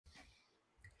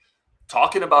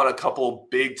Talking about a couple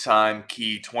big-time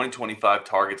key 2025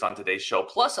 targets on today's show,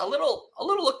 plus a little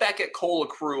look back at Cole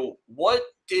LaCrue. What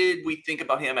did we think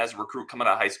about him as a recruit coming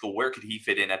out of high school? Where could he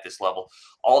fit in at this level?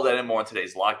 All that and more in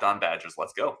today's Locked On Badgers.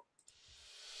 Let's go.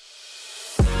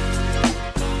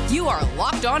 You are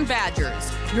Locked On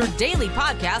Badgers, your daily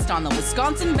podcast on the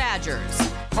Wisconsin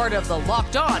Badgers. Part of the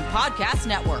Locked On Podcast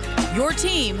Network, your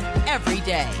team every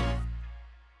day.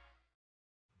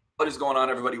 What is going on,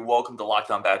 everybody? Welcome to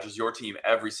Locked On Badgers, your team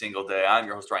every single day. I'm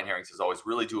your host, Ryan Herrings. As always,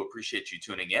 really do appreciate you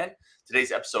tuning in.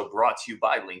 Today's episode brought to you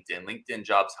by LinkedIn. LinkedIn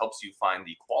Jobs helps you find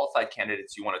the qualified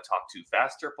candidates you want to talk to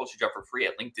faster. Post your job for free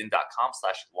at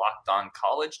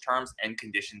linkedin.com/lockedoncollege. Terms and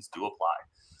conditions do apply.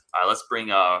 All right, let's bring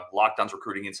Locked On's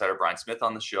recruiting insider Brian Smith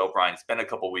on the show. Brian, it's been a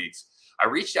couple weeks. I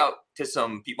reached out to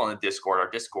some people on the Discord,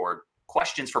 our Discord,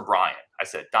 questions for Brian. I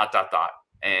said, ...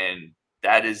 And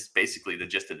that is basically the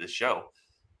gist of this show.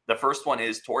 The first one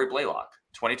is Torrey Blaylock,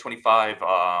 2025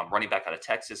 running back out of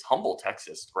Texas, Humble,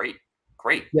 Texas. Great.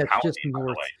 Yeah,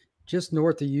 just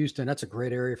north of Houston. That's a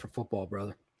great area for football,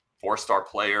 brother. 4-star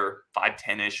player,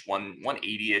 5'10-ish,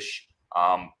 180-ish,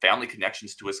 family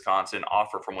connections to Wisconsin,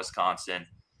 offer from Wisconsin.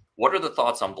 What are the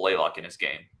thoughts on Blaylock in his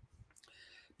game?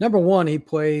 Number one, he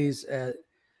plays at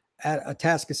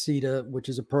Atascocita, which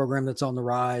is a program that's on the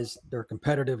rise. They're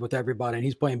competitive with everybody, and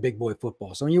he's playing big boy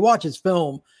football. So when you watch his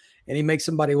film and he makes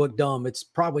somebody look dumb, it's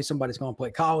probably somebody's going to play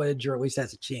college or at least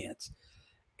has a chance.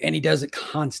 And he does it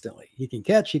constantly. He can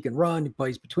catch, he can run, he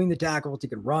plays between the tackles, he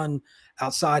can run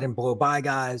outside and blow by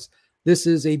guys. This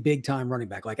is a big-time running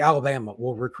back. Like Alabama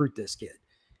will recruit this kid.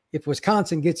 If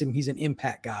Wisconsin gets him, he's an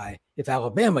impact guy. If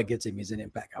Alabama gets him, he's an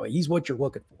impact guy. He's what you're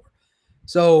looking for.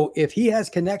 So if he has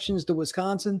connections to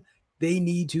Wisconsin, they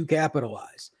need to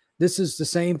capitalize. This is the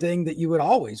same thing that you would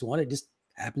always want. It just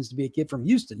happens to be a kid from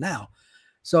Houston now.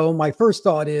 So my first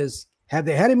thought is, have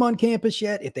they had him on campus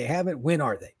yet? If they haven't, when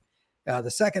are they? The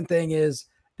second thing is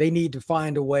they need to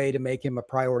find a way to make him a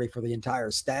priority for the entire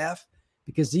staff,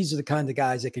 because these are the kinds of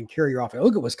guys that can carry your offense.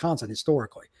 Look at Wisconsin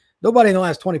historically. Nobody in the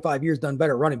last 25 years done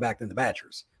better running back than the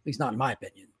Badgers, at least not in my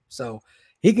opinion. So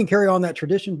he can carry on that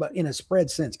tradition, but in a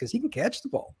spread sense, because he can catch the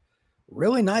ball.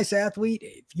 Really nice athlete.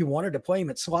 If you wanted to play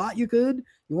him at slot, you could.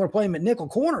 You want to play him at nickel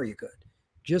corner, you could.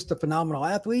 Just a phenomenal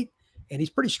athlete. And he's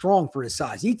pretty strong for his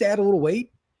size. He needs to add a little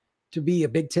weight to be a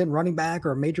Big Ten running back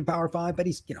or a major Power 5, but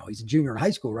he's a junior in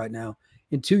high school right now.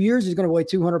 In 2 years, he's going to weigh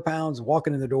 200 pounds,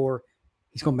 walking in the door.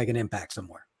 He's going to make an impact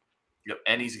somewhere. Yep,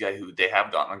 and he's a guy who they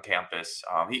have gotten on campus.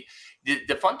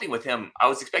 The fun thing with him, I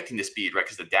was expecting the speed, right?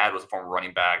 Because the dad was a former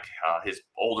running back. His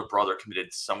older brother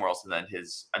committed somewhere else, and then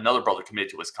another brother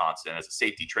committed to Wisconsin as a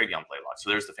safety, Travion Blaylock. So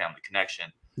there's the family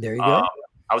connection. There you go.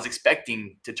 I was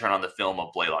expecting to turn on the film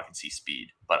of Blaylock and see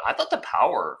speed, but I thought the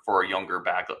power for a younger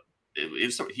back,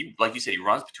 he, like you said, he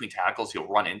runs between tackles. He'll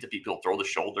run into people, he'll throw the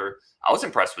shoulder. I was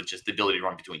impressed with just the ability to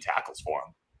run between tackles for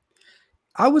him.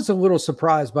 I was a little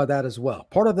surprised by that as well.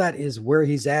 Part of that is where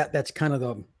he's at. That's kind of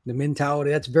the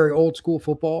mentality. That's very old school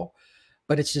football,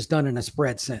 but it's just done in a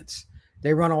spread sense.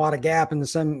 They run a lot of gap and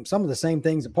some of the same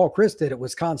things that Paul Chris did at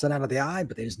Wisconsin out of the eye,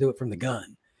 but they just do it from the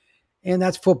gun. And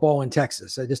that's football in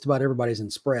Texas. Just about everybody's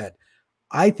in spread.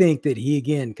 I think that he,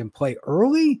 again, can play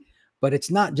early, but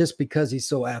it's not just because he's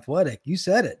so athletic. You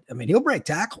said it. I mean, he'll break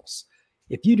tackles.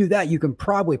 If you do that, you can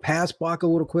probably pass block a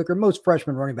little quicker. Most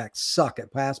freshman running backs suck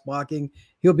at pass blocking.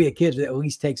 He'll be a kid that at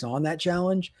least takes on that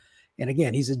challenge. And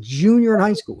again, he's a junior in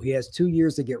high school. He has 2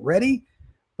 years to get ready.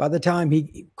 By the time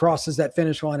he crosses that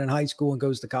finish line in high school and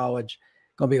goes to college,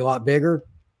 going to be a lot bigger.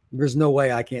 There's no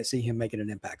way I can't see him making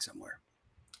an impact somewhere.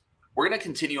 We're going to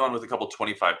continue on with a couple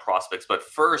 25 prospects, but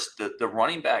first, the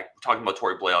running back, talking about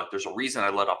Torrey Blaylock, there's a reason I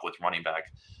led off with running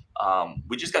back.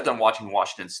 We just got done watching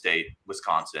Washington State,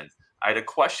 Wisconsin. I had a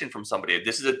question from somebody.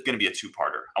 This is going to be a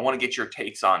two-parter. I want to get your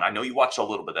takes on, I know you watched a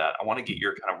little bit of that. I want to get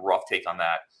your kind of rough take on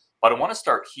that. But I want to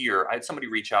start here. I had somebody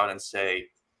reach out and say,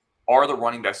 are the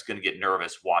running backs going to get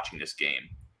nervous watching this game?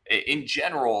 In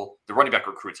general, the running back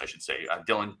recruits, I should say,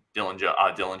 Dylan Jones,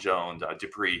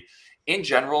 Dupree. In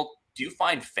general, do you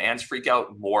find fans freak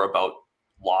out more about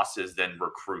losses than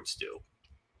recruits do?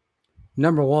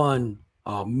 Number one,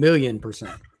 1,000,000%.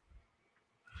 I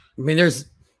mean,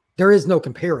 there is no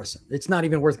comparison. It's not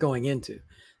even worth going into.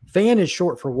 Fan is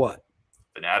short for what?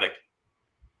 Fanatic.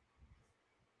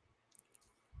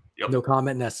 Yep. No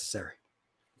comment necessary.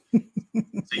 Yeah,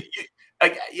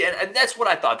 and that's what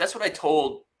I thought. That's what I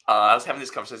told. I was having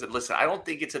this conversation. I said, listen, I don't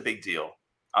think it's a big deal.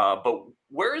 But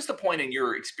where is the point in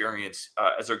your experience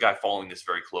as a guy following this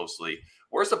very closely?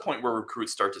 Where's the point where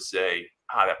recruits start to say,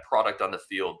 that product on the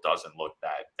field doesn't look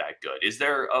that good? Is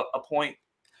there a point?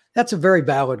 That's a very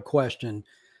valid question.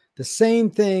 The same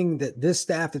thing that this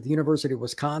staff at the University of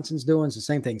Wisconsin's doing is the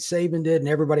same thing Saban did and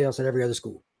everybody else at every other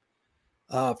school.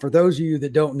 For those of you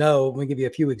that don't know, let me give you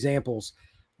a few examples.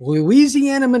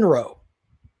 Louisiana Monroe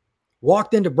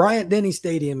walked into Bryant-Denny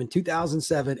Stadium in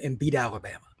 2007 and beat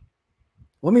Alabama.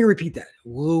 Let me repeat that.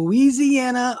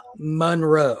 Louisiana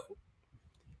Monroe.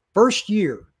 First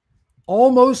year,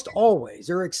 almost always.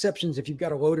 There are exceptions if you've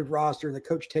got a loaded roster and the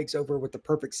coach takes over with the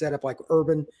perfect setup, like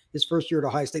Urban, his first year at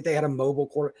Ohio State, they had a mobile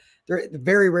quarter. There are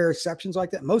very rare exceptions like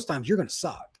that. Most times you're going to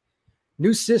suck.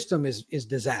 New system is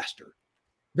disaster.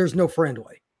 There's no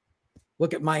friendly.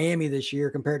 Look at Miami this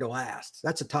year compared to last.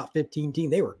 That's a top 15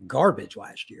 team. They were garbage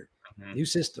last year. Mm-hmm. New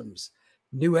systems,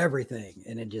 new everything.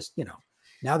 And it just,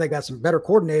 now they got some better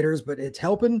coordinators, but it's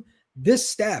helping. This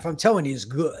staff, I'm telling you, is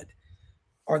good.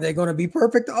 Are they going to be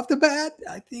perfect off the bat?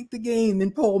 I think the game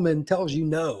in Pullman tells you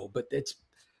no, but it's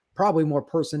probably more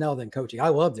personnel than coaching. I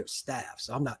love their staff,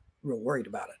 so I'm not real worried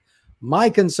about it. My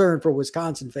concern for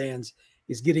Wisconsin fans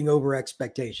is getting over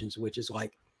expectations, which is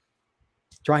like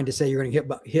trying to say you're going to get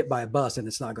hit by a bus and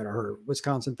it's not going to hurt.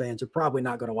 Wisconsin fans are probably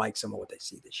not going to like some of what they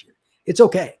see this year. It's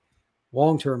okay.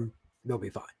 Long-term, they'll be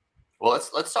fine. Well,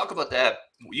 let's talk about that.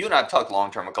 You and I have talked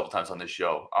long term a couple times on this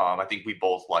show. I think we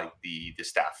both like the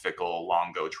staff Fickell,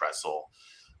 Longo, Tressel.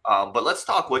 But let's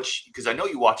talk because I know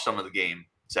you watched some of the game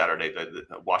Saturday, the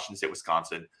Washington State,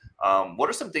 Wisconsin. What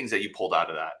are some things that you pulled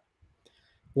out of that?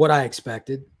 What I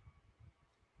expected.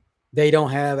 They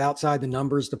don't have outside the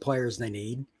numbers the players they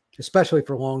need, especially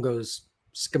for Longo's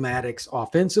schematics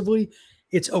offensively.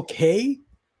 It's okay.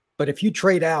 But if you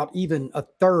trade out even a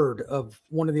third of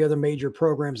one of the other major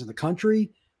programs in the country,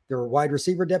 their wide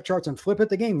receiver depth charts, and flip it,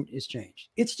 the game is changed.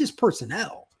 It's just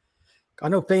personnel. I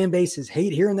know fan bases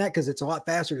hate hearing that because it's a lot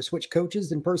faster to switch coaches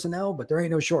than personnel, but there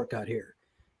ain't no shortcut here.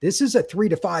 This is a 3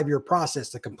 to 5 year process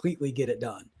to completely get it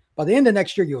done. By the end of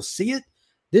next year, you'll see it.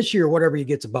 This year, whatever you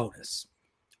get's a bonus.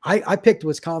 I picked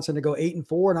Wisconsin to go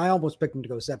 8-4, and I almost picked them to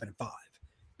go 7-5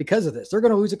 because of this. They're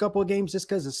going to lose a couple of games just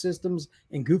because of systems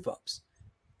and goof ups.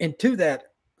 And to that,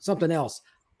 something else.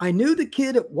 I knew the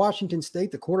kid at Washington State,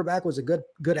 the quarterback, was a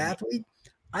good athlete.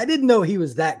 I didn't know he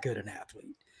was that good an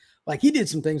athlete. Like, he did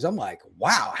some things. I'm like,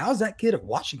 wow, how's that kid at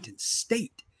Washington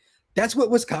State? That's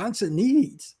what Wisconsin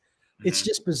needs. Mm-hmm. It's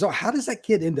just bizarre. How does that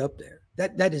kid end up there?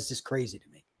 That is just crazy to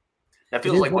me. That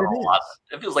feels like what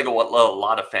a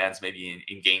lot of fans maybe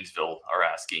in Gainesville are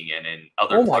asking, and in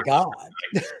other. Oh my God,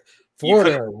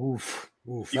 Florida!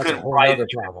 That's a whole other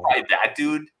problem. That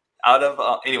dude. Out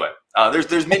of anyway,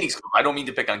 there's many schools. I don't mean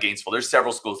to pick on Gainesville. There's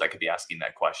several schools that could be asking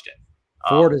that question.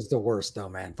 Florida's the worst, though,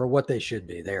 man. For what they should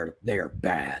be, they are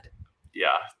bad.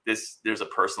 Yeah, there's a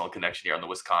personal connection here on the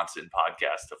Wisconsin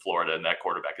podcast to Florida and that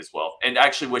quarterback as well. And I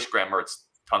actually wish Graham Mertz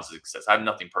tons of success. I have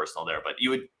nothing personal there, but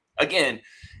you would again.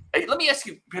 Let me ask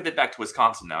you, pivot back to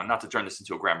Wisconsin now, not to turn this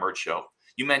into a Graham Mertz show.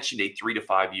 You mentioned a 3 to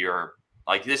 5 year.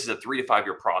 Like, this is a 3 to 5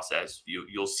 year process.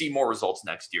 You'll see more results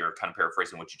next year. Kind of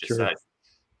paraphrasing what you just said.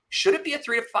 Should it be a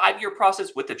 3 to 5 year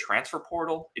process with the transfer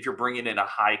portal if you're bringing in a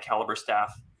high caliber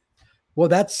staff? Well,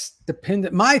 that's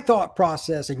dependent. My thought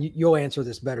process, and you'll answer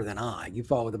this better than I. You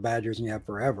follow the Badgers and you have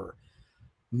forever.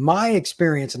 My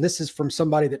experience, and this is from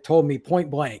somebody that told me point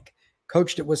blank,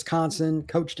 coached at Wisconsin,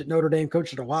 coached at Notre Dame,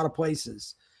 coached at a lot of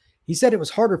places. He said it was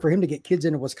harder for him to get kids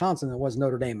into Wisconsin than it was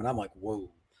Notre Dame. And I'm like, whoa,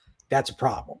 that's a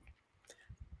problem.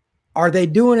 Are they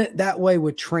doing it that way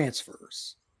with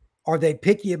transfers? Are they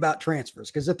picky about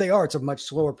transfers? Because if they are, it's a much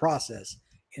slower process.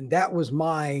 And that was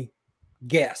my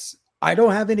guess. I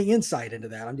don't have any insight into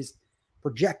that. I'm just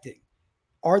projecting.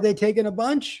 Are they taking a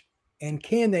bunch? And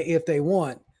can they, if they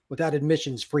want, without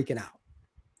admissions freaking out?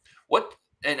 What,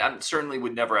 and I certainly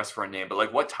would never ask for a name, but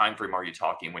like, what time frame are you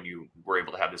talking when you were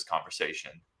able to have this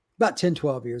conversation? About 10,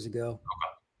 12 years ago.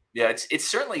 Okay. Yeah, it's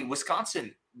certainly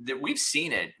Wisconsin. We've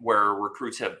seen it where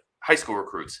high school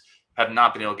recruits have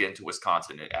not been able to get into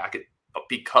Wisconsin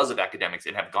because of academics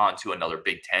and have gone to another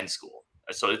Big Ten school.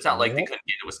 So it's not like they couldn't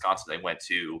get to Wisconsin. They went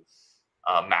to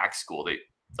MAC school.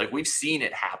 We've seen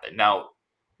it happen. Now,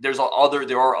 there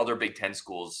are other Big Ten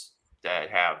schools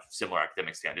that have similar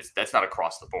academic standards. That's not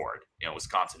across the board.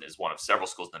 Wisconsin is one of several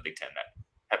schools in the Big Ten that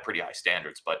have pretty high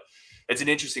standards. But it's an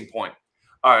interesting point.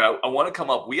 All right, I want to come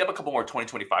up. We have a couple more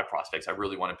 2025 prospects I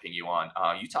really want to ping you on.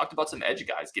 You talked about some edge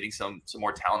guys, getting some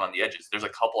more talent on the edges. There's a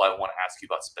couple I want to ask you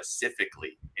about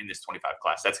specifically in this 25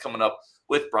 class. That's coming up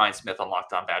with Brian Smith on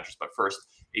Locked On Badgers. But first,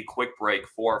 a quick break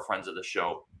for our friends of the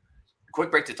show. A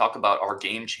quick break to talk about our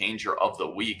game changer of the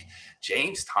week,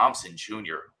 James Thompson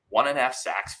Jr. 1.5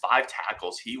 sacks, 5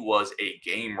 tackles. He was a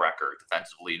game wrecker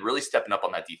defensively and really stepping up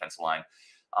on that defensive line.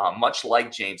 Much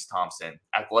like James Thompson,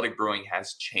 Athletic Brewing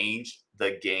has changed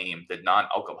the game, the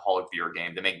non-alcoholic beer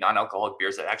game. They make non-alcoholic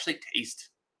beers that actually taste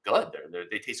good.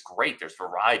 They taste great. There's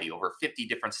variety, over 50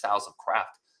 different styles of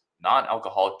craft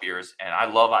non-alcoholic beers. And I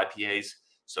love IPAs,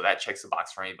 so that checks the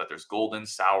box for me. But there's golden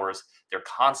sours. They're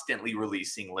constantly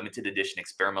releasing limited edition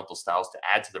experimental styles to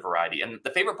add to the variety. And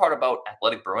the favorite part about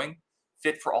Athletic Brewing,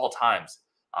 fit for all times.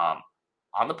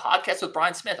 On the podcast with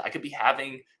Brian Smith, I could be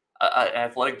having an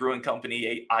Athletic Brewing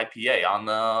Company IPA on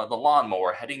the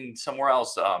lawnmower, heading somewhere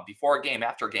else before a game,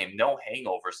 after a game, no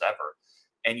hangovers ever.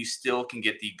 And you still can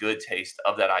get the good taste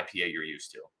of that IPA you're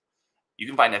used to. You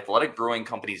can find Athletic Brewing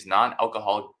Company's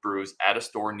non-alcoholic brews at a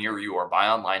store near you or buy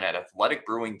online at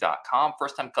athleticbrewing.com.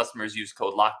 First-time customers use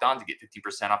code LOCKEDON to get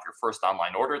 50% off your first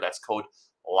online order. That's code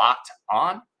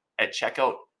LOCKEDON at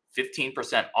checkout.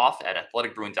 15% off at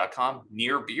athleticbrewing.com.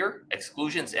 Near beer,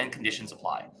 exclusions, and conditions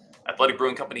apply. Athletic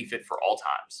Brewing Company, fit for all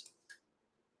times.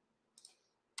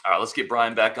 All right, let's get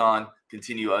Brian back on.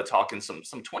 Continue talking some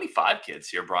 25 kids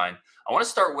here, Brian. I want to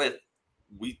start with,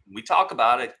 we talk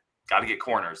about it, got to get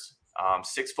corners.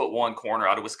 6'1" corner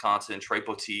out of Wisconsin, Tre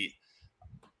Poteat,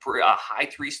 a high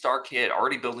 3-star kid,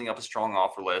 already building up a strong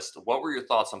offer list. What were your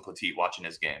thoughts on Poteat watching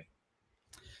his game?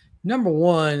 Number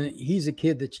one, he's a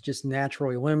kid that's just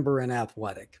naturally limber and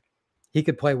athletic. He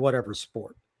could play whatever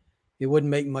sport. It wouldn't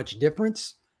make much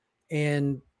difference.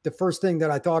 And the first thing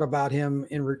that I thought about him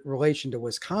in relation to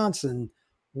Wisconsin,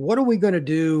 what are we going to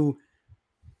do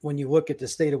when you look at the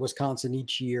state of Wisconsin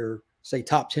each year, say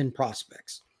top 10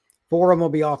 prospects? 4 of them will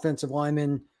be offensive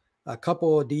linemen, a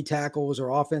couple of D tackles or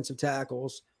offensive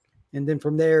tackles. And then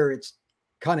from there, it's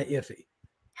kind of iffy.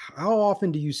 How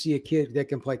often do you see a kid that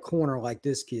can play corner like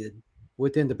this kid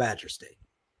within the Badger State?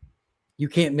 You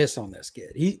can't miss on this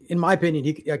kid. He, in my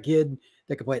opinion, a kid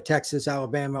that can play at Texas,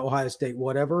 Alabama, Ohio State,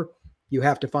 whatever. You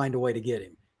have to find a way to get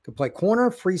him. Can play corner,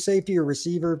 free safety, or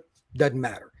receiver, doesn't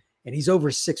matter. And he's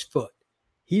over 6 foot.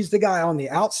 He's the guy on the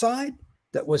outside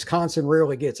that Wisconsin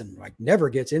rarely gets, and like never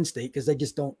gets in state because they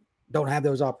just don't have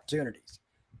those opportunities.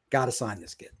 Got to sign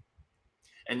this kid.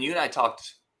 And you and I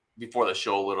talked before the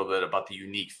show a little bit about the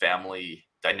unique family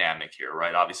dynamic here,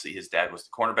 right? Obviously, his dad was the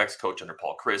cornerbacks coach under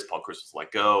Paul Chryst. Paul Chryst was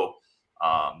let go.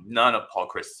 None of Paul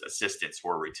Chryst's assistants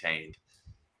were retained.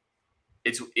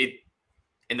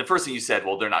 And the first thing you said,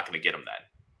 well, they're not going to get him then,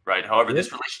 right? However,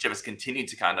 this relationship has continued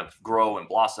to kind of grow and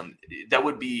blossom. That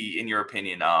would be, in your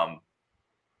opinion,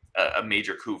 a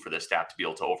major coup for the staff to be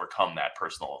able to overcome that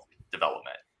personal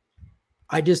development.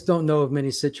 I just don't know of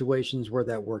many situations where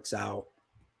that works out.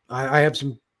 I have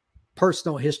some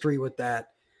personal history with that,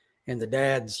 and the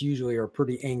dads usually are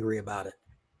pretty angry about it.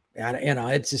 And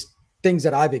it's just things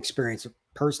that I've experienced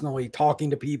personally, talking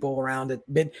to people around it,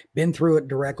 been through it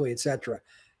directly, etc.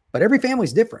 But every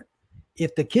family's different.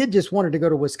 If the kid just wanted to go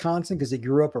to Wisconsin because he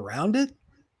grew up around it,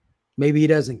 maybe he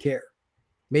doesn't care.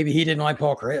 Maybe he didn't like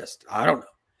Paul Chryst. I don't know.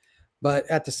 But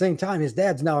at the same time, his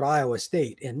dad's now at Iowa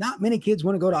State, and not many kids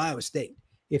want to go to Iowa State.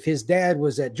 If his dad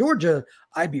was at Georgia,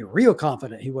 I'd be real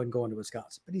confident he wasn't going to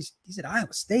Wisconsin. But he's at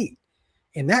Iowa State.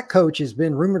 And that coach has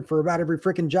been rumored for about every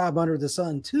freaking job under the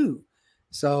sun, too.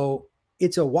 So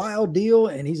it's a wild deal,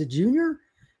 and he's a junior.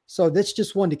 So that's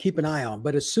just one to keep an eye on.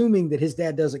 But assuming that his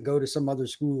dad doesn't go to some other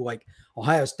school like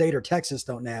Ohio State or Texas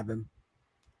don't nab him,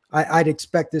 I'd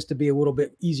expect this to be a little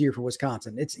bit easier for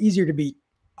Wisconsin. It's easier to beat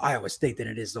Iowa State than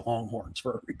it is the Longhorns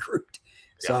for a recruit.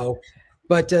 Yeah. So,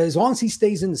 but as long as he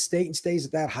stays in the state and stays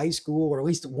at that high school, or at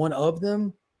least one of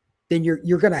them, then you're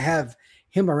going to have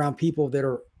him around people that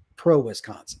are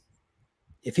pro-Wisconsin.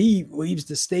 If he leaves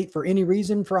the state for any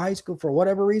reason, for high school, for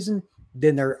whatever reason,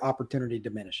 then their opportunity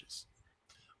diminishes.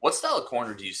 What style of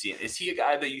corner do you see? Is he a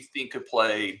guy that you think could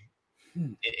play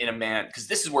in a man? Because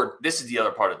this is the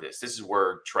other part of this. This is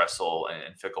where Tressel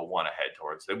and Fickell want to head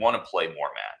towards. They want to play more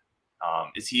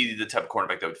man. Is he the type of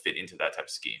cornerback that would fit into that type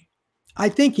of scheme? I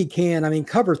think he can. I mean,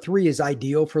 cover 3 is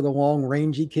ideal for the long,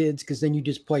 rangy kids because then you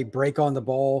just play break on the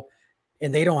ball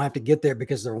and they don't have to get there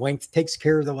because their length takes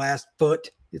care of the last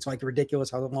foot. It's like ridiculous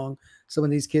how long some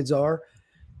of these kids are.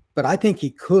 But I think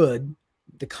he could.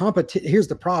 Here's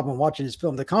the problem watching his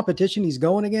film. The competition he's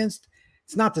going against,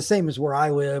 it's not the same as where I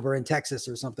live or in Texas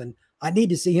or something. I need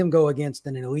to see him go against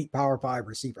an elite Power 5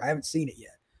 receiver. I haven't seen it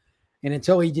yet. And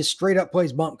until he just straight up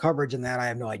plays bump coverage and that, I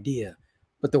have no idea.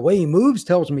 But the way he moves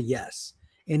tells me yes.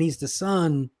 And he's the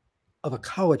son of a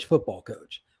college football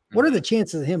coach. What are the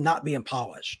chances of him not being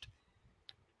polished?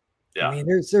 Yeah. I mean,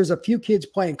 there's a few kids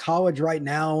playing college right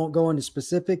now. I won't go into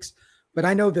specifics, but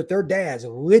I know that their dads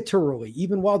literally,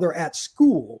 even while they're at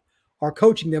school, are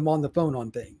coaching them on the phone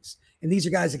on things. And these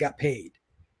are guys that got paid.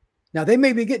 Now, they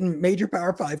may be getting major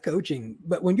Power 5 coaching,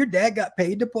 but when your dad got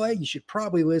paid to play, you should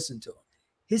probably listen to him.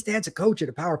 His dad's a coach at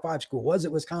a Power 5 school, was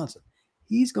at Wisconsin.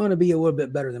 he's going to be a little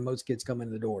bit better than most kids coming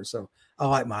in the door. So I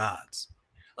like my odds.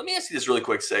 Let me ask you this really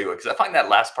quick segue, because I find that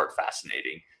last part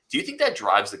fascinating. Do you think that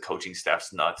drives the coaching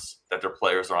staffs nuts that their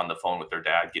players are on the phone with their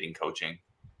dad getting coaching?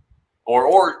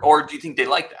 Or do you think they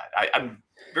like that? I'm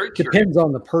very curious. Depends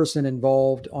on the person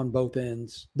involved on both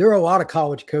ends. There are a lot of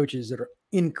college coaches that are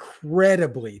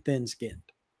incredibly thin-skinned.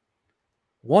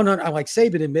 100, like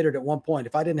Saban admitted at one point,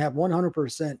 if I didn't have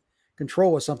 100%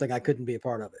 control of something, I couldn't be a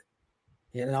part of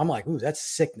it. And I'm like, ooh, that's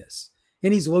sickness.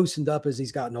 And he's loosened up as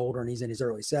he's gotten older and he's in his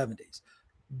early 70s.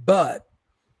 But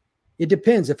it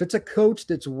depends. If it's a coach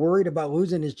that's worried about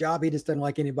losing his job, he just doesn't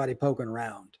like anybody poking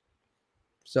around.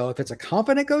 So if it's a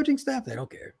confident coaching staff, they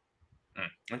don't care.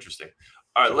 Interesting.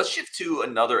 All right, let's shift to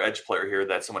another edge player here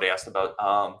that somebody asked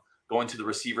about. Going to the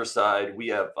receiver side, we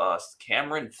have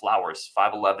Cameron Flowers,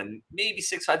 5'11", maybe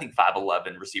 6', I think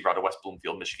 5'11", receiver out of West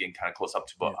Bloomfield, Michigan, kind of close up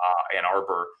to Ann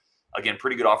Arbor. Again,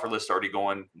 pretty good offer list already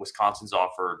going. Wisconsin's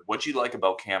offered. What'd you like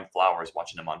about Cam Flowers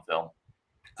watching him on film?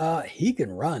 He can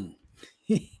run.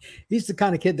 He's the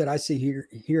kind of kid that I see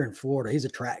here in Florida. He's a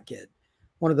track kid.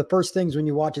 One of the first things when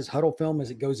you watch his huddle film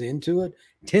as it goes into it,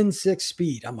 10.6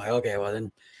 speed. I'm like, okay, well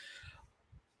then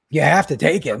you have to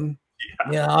take him.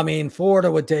 Yeah. I mean,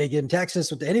 Florida would take him.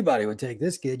 Texas, anybody would take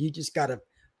this kid. You just got to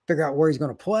figure out where he's going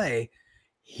to play.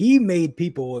 He made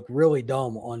people look really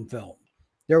dumb on film.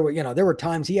 There were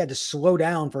times he had to slow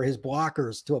down for his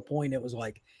blockers to a point it was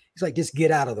like, he's like, just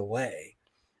get out of the way.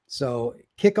 So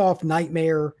kickoff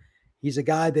nightmare. He's a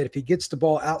guy that if he gets the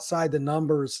ball outside the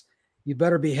numbers, you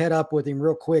better be head up with him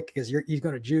real quick because he's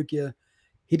going to juke you.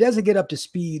 He doesn't get up to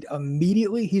speed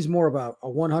immediately. He's more of a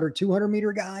 100, 200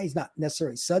 meter guy. He's not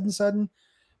necessarily sudden,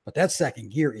 but that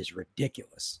second gear is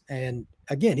ridiculous. And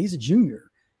again, he's a junior.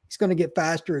 He's going to get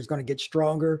faster. He's going to get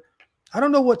stronger. I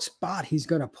don't know what spot he's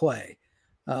going to play.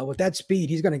 With that speed,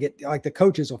 he's going to get, like, the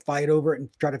coaches will fight over it and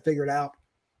try to figure it out.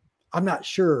 I'm not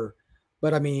sure.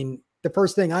 But I mean, the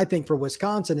first thing I think for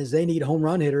Wisconsin is they need home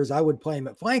run hitters. I would play him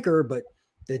at flanker, but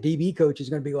the DB coach is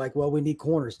going to be like, well, we need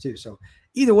corners too. So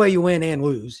either way, you win and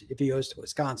lose if he goes to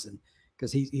Wisconsin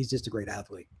because he's just a great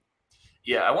athlete.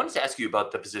 Yeah, I wanted to ask you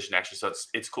about the position actually. So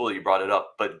it's cool that you brought it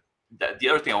up. But the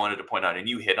other thing I wanted to point out, and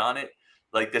you hit on it,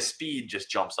 like the speed just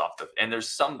jumps off and there's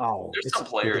some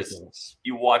players ridiculous.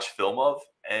 You watch film of,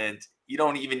 and you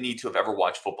don't even need to have ever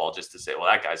watched football just to say, well,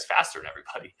 that guy's faster than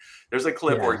everybody. There's a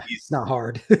clip where he's not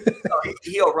hard.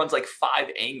 He runs like 5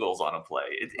 angles on a play.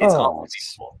 It's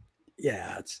unbelievable.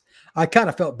 Yeah, I kind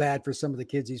of felt bad for some of the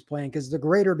kids he's playing because the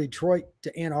greater Detroit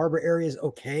to Ann Arbor area is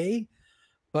okay,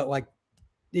 but like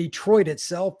Detroit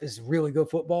itself is really good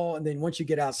football. And then once you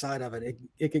get outside of it,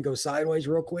 it can go sideways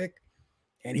real quick.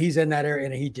 And he's in that area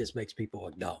and he just makes people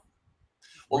look dumb.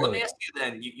 Well, really. Let me ask you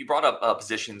then, you brought up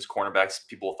positions, cornerbacks,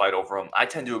 people will fight over them. I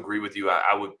tend to agree with you.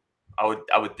 I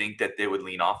would think that they would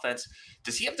lean offense.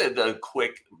 Does he have the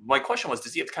quick? My question was,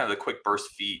 does he have kind of the quick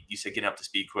burst feet? You said getting up to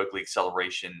speed quickly,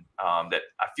 acceleration. That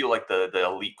I feel like the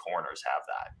elite corners have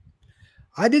that.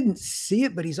 I didn't see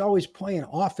it, but he's always playing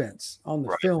offense on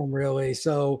the film, really.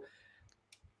 So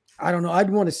I don't know.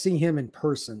 I'd want to see him in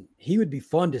person. He would be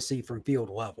fun to see from field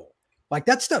level. Like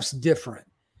that stuff's different.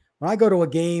 When I go to a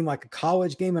game, like a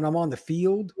college game, and I'm on the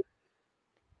field,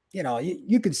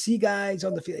 you can see guys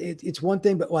on the field. It's one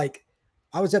thing, but like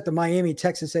I was at the Miami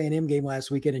Texas A&M game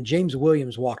last weekend, and James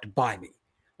Williams walked by me.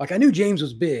 Like I knew James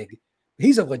was big.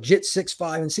 He's a legit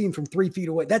 6'5", and seeing from 3 feet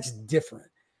away, that's different.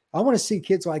 I want to see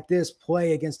kids like this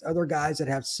play against other guys that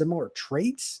have similar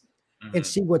traits and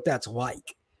see what that's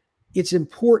like. It's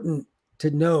important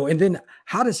to know. And then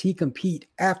how does he compete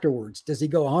afterwards? Does he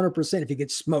go 100% if he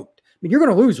gets smoked? I mean, you're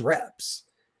going to lose reps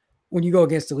when you go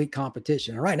against elite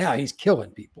competition. And right now he's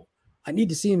killing people. I need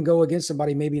to see him go against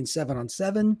somebody maybe in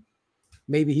 7-on-7.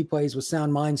 Maybe he plays with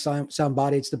Sound Mind, Sound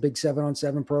Body. It's the big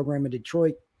 7-on-7 program in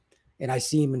Detroit. And I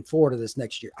see him in Florida this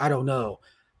next year. I don't know.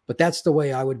 But that's the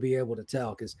way I would be able to tell,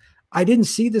 because I didn't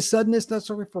see the suddenness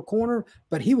necessarily for corner,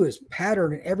 but he was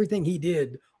patterned everything he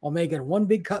did on making one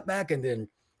big cutback. And then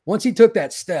once he took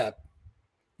that step,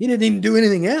 he didn't even do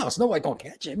anything else. Nobody gonna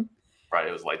catch him. Right,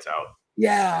 it was lights out.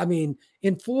 Yeah, I mean,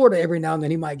 in Florida, every now and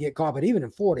then he might get caught, but even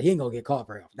in Florida, he ain't gonna get caught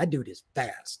very often. That dude is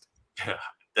fast. Yeah,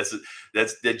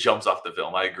 that jumps off the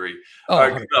film. I agree. Oh, all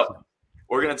right,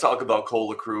 we're going to talk about Cole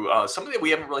LaCrue. Something that we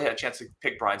haven't really had a chance to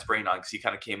pick Brian's brain on because he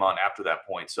kind of came on after that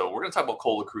point. So we're going to talk about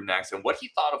Cole LaCrue next and what he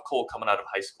thought of Cole coming out of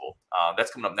high school. That's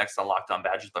coming up next on Locked On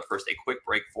Badgers. But first, a quick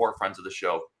break for friends of the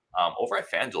show over at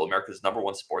FanDuel, America's #1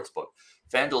 sportsbook.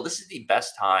 FanDuel, this is the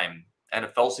best time.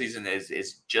 NFL season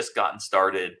is just gotten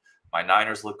started. My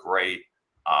Niners look great.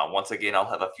 Once again, I'll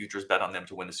have a futures bet on them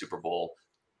to win the Super Bowl.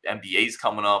 NBA's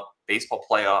coming up, baseball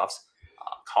playoffs.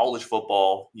 college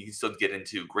football, you can still get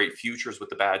into great futures with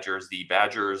the Badgers. The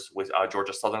Badgers with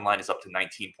Georgia Southern line is up to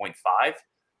 19.5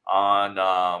 on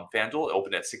FanDuel. It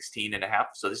opened at 16.5.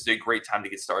 So this is a great time to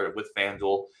get started with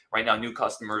FanDuel. Right now, new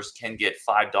customers can get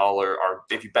 $5, or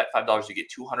if you bet $5, you get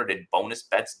 200 in bonus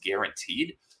bets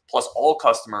guaranteed. Plus, all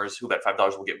customers who bet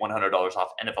 $5 will get $100 off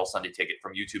NFL Sunday Ticket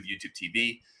from YouTube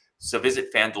TV. So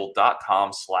visit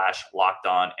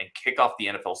FanDuel.com/LockedOn and kick off the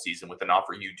NFL season with an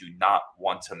offer you do not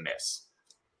want to miss.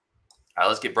 All right,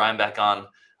 let's get Brian back on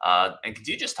and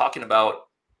continue just talking about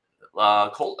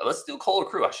Cole. Let's do Cole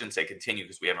LaCrue. I shouldn't say continue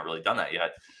because we haven't really done that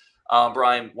yet.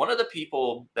 Brian, one of the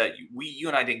people that you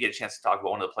and I didn't get a chance to talk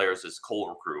about, one of the players is Cole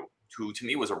LaCrue, who to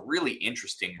me was a really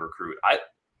interesting recruit.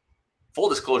 Full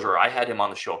disclosure, I had him on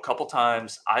the show a couple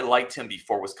times. I liked him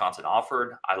before Wisconsin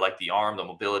offered. I liked the arm, the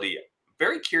mobility.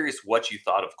 Very curious what you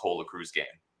thought of Cole LaCrue's game.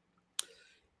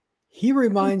 He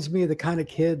reminds me of the kind of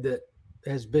kid that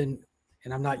has been,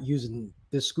 and I'm not using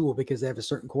this school because they have a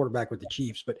certain quarterback with the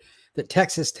Chiefs, but that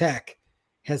Texas Tech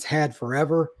has had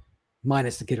forever,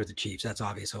 minus the kid with the Chiefs. That's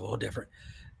obviously a little different.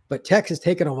 But Tech has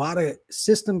taken a lot of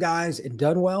system guys and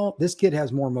done well. This kid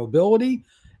has more mobility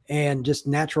and just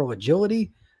natural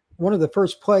agility. One of the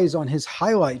first plays on his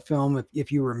highlight film,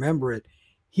 if you remember it,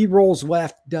 he rolls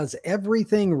left, does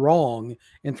everything wrong,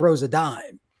 and throws a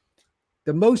dime.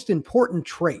 The most important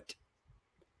trait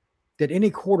that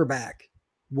any quarterback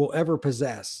will ever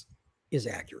possess is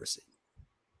accuracy.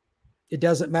 It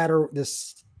doesn't matter the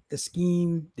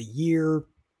scheme, the year.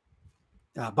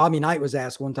 Bobby Knight was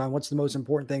asked one time, what's the most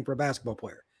important thing for a basketball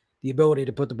player? The ability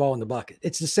to put the ball in the bucket.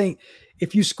 It's the same.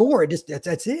 If you score,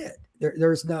 that's it.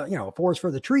 There's no, forest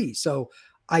for the trees. So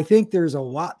I think there's a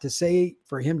lot to say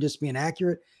for him just being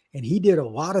accurate. And he did a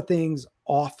lot of things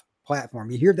off platform.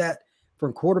 You hear that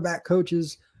from quarterback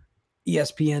coaches,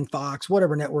 ESPN, Fox,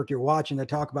 whatever network you're watching, they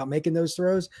talk about making those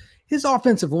throws. His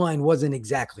offensive line wasn't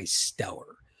exactly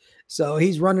stellar. So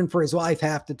he's running for his life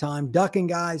half the time, ducking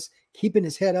guys, keeping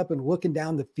his head up and looking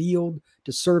down the field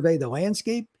to survey the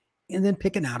landscape, and then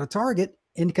picking out a target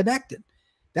and connecting.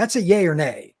 That's a yay or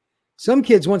nay. Some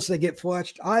kids, once they get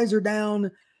flushed, eyes are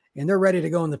down and they're ready to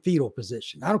go in the fetal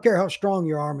position. I don't care how strong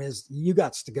your arm is, you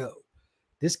got to go.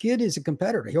 This kid is a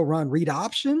competitor. He'll run read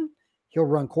option. He'll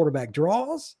run quarterback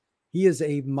draws. He is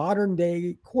a modern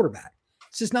day quarterback.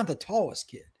 It's just not the tallest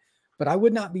kid, but I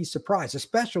would not be surprised,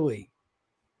 especially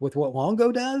with what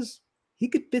Longo does. He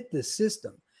could fit this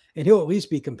system and he'll at least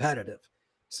be competitive.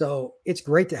 So it's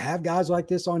great to have guys like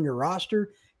this on your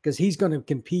roster because he's going to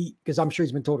compete, because I'm sure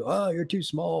he's been told, oh, you're too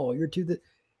small.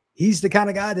 He's the kind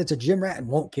of guy that's a gym rat and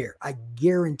won't care. I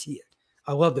guarantee it.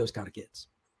 I love those kind of kids.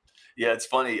 Yeah, it's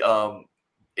funny.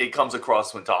 It comes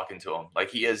across when talking to him.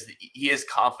 Like he has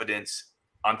confidence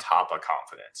on top of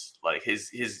confidence. Like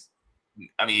he's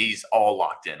all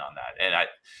locked in on that.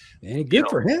 And good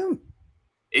for him.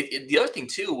 The other thing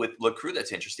too with LaCrue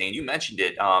that's interesting, and you mentioned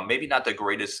it, maybe not the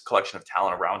greatest collection of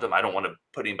talent around him. I don't want to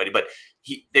put anybody, but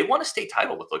they won a state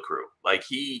title with LaCrue. Like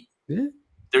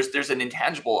there's an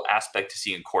intangible aspect to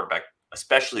seeing quarterback,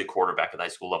 especially a quarterback at the high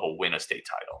school level, win a state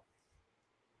title.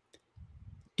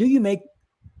 Do you make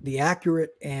the accurate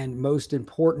and most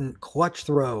important clutch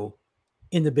throw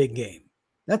in the big game?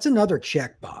 That's another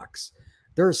checkbox.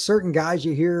 There are certain guys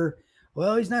you hear,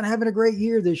 well, he's not having a great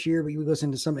year this year, but you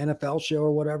listen to some NFL show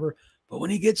or whatever. But when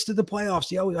he gets to the playoffs,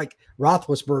 he always, like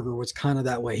Roethlisberger was kind of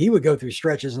that way. He would go through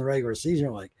stretches in the regular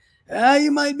season like,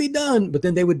 you might be done. But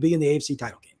then they would be in the AFC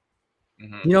title game.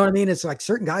 Mm-hmm. You know what I mean? It's like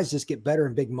certain guys just get better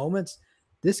in big moments.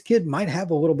 This kid might have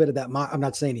a little bit of that. I'm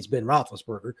not saying he's been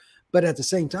Roethlisberger, but at the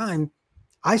same time,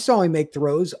 I saw him make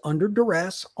throws under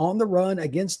duress on the run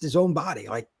against his own body,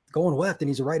 like going left, and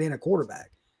he's a right-handed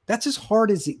quarterback. That's as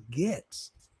hard as it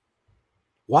gets.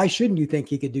 Why shouldn't you think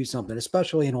he could do something,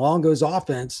 especially in Longo's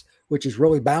offense, which is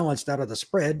really balanced out of the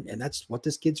spread, and that's what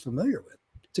this kid's familiar with.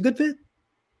 It's a good fit.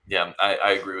 Yeah,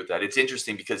 I agree with that. It's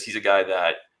interesting because he's a guy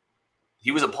that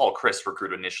he was a Paul Chryst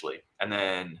recruit initially, and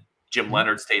then Jim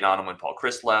Leonard stayed on him when Paul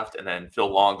Chryst left, and then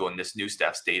Phil Longo and this new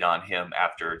staff stayed on him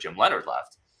after Jim Leonard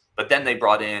left. But then they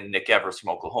brought in Nick Evers from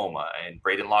Oklahoma and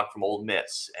Braden Locke from Ole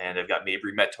Miss, and they've got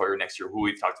Mabry Mettoyer next year, who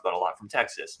we've talked about a lot from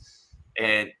Texas.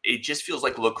 And it just feels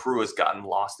like LaCrue has gotten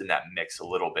lost in that mix a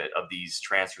little bit of these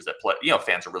transfers that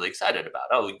fans are really excited about.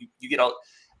 Oh, you get all.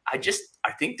 I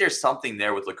think there's something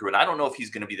there with LaCrue, and I don't know if he's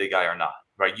going to be the guy or not.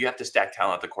 Right? You have to stack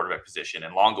talent at the quarterback position,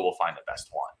 and Longo will find the best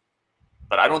one.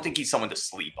 But I don't think he's someone to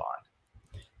sleep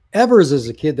on. Evers is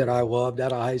a kid that I loved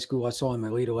out of high school. I saw him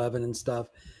in Elite 11 and stuff,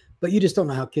 but you just don't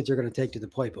know how kids are going to take to the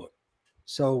playbook.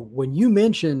 So when you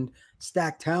mentioned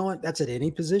stack talent, that's at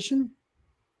any position.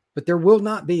 But there will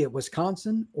not be at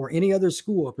Wisconsin or any other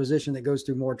school a position that goes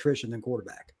through more attrition than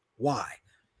quarterback. Why?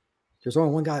 There's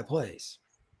only one guy that plays,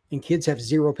 and kids have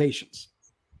zero patience.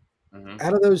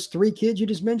 Out of those 3 kids you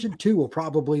just mentioned, 2 will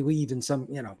probably leave in some,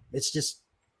 it's just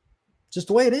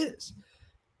the way it is.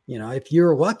 If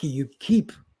you're lucky, you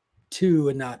keep 2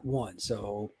 and not 1.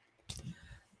 So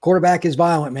quarterback is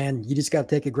violent, man. You just got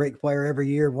to take a great player every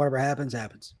year, and whatever happens,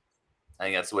 happens. I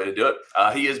think that's the way to do it.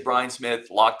 He is Brian Smith,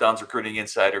 Locked On's recruiting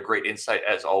insider. Great insight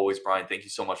as always, Brian. Thank you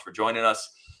so much for joining us.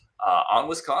 On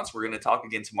Wisconsin, we're going to talk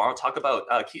again tomorrow. Talk about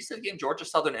keys to the game, Georgia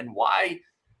Southern, and why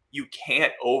you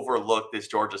can't overlook this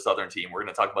Georgia Southern team. We're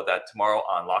going to talk about that tomorrow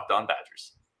on Locked On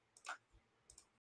Badgers.